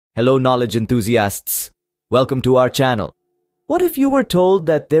Hello knowledge enthusiasts. Welcome to our channel. What if you were told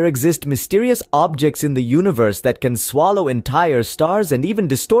that there exist mysterious objects in the universe that can swallow entire stars and even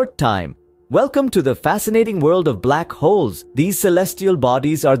distort time? Welcome to the fascinating world of black holes. These celestial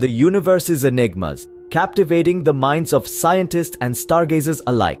bodies are the universe's enigmas, captivating the minds of scientists and stargazers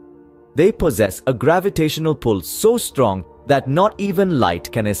alike. They possess a gravitational pull so strong that not even light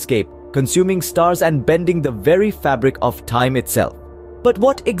can escape, consuming stars and bending the very fabric of time itself. But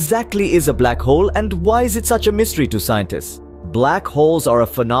what exactly is a black hole, and why is it such a mystery to scientists? Black holes are a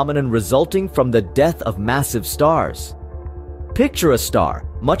phenomenon resulting from the death of massive stars. Picture a star,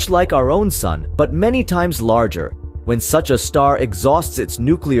 much like our own sun, but many times larger. When such a star exhausts its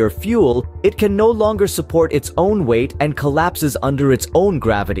nuclear fuel, it can no longer support its own weight and collapses under its own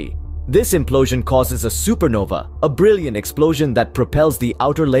gravity. This implosion causes a supernova, a brilliant explosion that propels the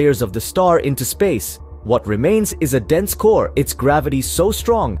outer layers of the star into space. What remains is a dense core, its gravity so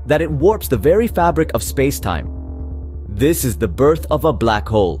strong that it warps the very fabric of space-time. This is the birth of a black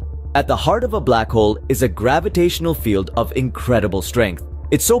hole. At the heart of a black hole is a gravitational field of incredible strength.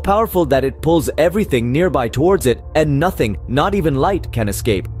 It's so powerful that it pulls everything nearby towards it, and nothing, not even light, can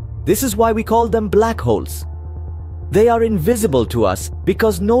escape. This is why we call them black holes. They are invisible to us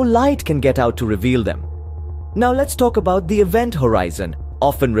because no light can get out to reveal them. Now let's talk about the event horizon,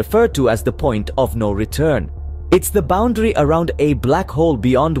 often referred to as the point of no return. It's the boundary around a black hole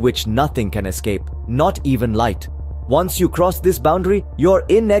beyond which nothing can escape, not even light. Once you cross this boundary, you're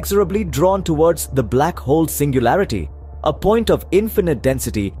inexorably drawn towards the black hole singularity, a point of infinite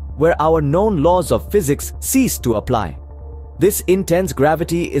density where our known laws of physics cease to apply. This intense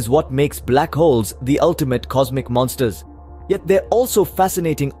gravity is what makes black holes the ultimate cosmic monsters. Yet they're also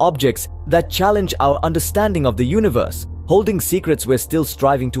fascinating objects that challenge our understanding of the universe, holding secrets we're still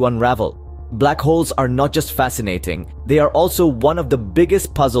striving to unravel. Black holes are not just fascinating, they are also one of the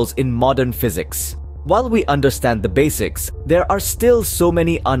biggest puzzles in modern physics. While we understand the basics, there are still so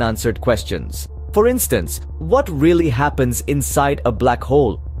many unanswered questions. For instance, what really happens inside a black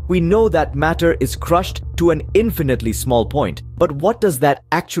hole? We know that matter is crushed to an infinitely small point, but what does that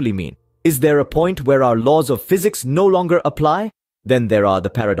actually mean? Is there a point where our laws of physics no longer apply? Then there are the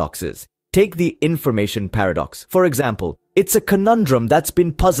paradoxes. Take the information paradox, for example. It's a conundrum that's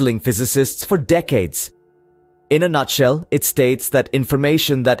been puzzling physicists for decades. In a nutshell, it states that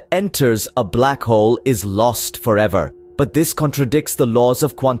information that enters a black hole is lost forever. But this contradicts the laws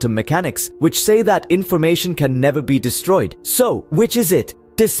of quantum mechanics, which say that information can never be destroyed. So, which is it?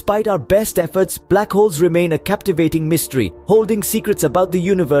 Despite our best efforts, black holes remain a captivating mystery, holding secrets about the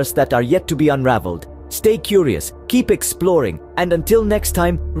universe that are yet to be unraveled. Stay curious, keep exploring, and until next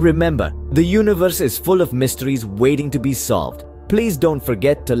time, remember, the universe is full of mysteries waiting to be solved. Please don't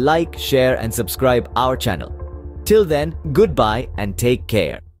forget to like, share, and subscribe our channel. Till then, goodbye and take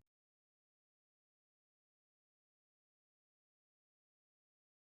care.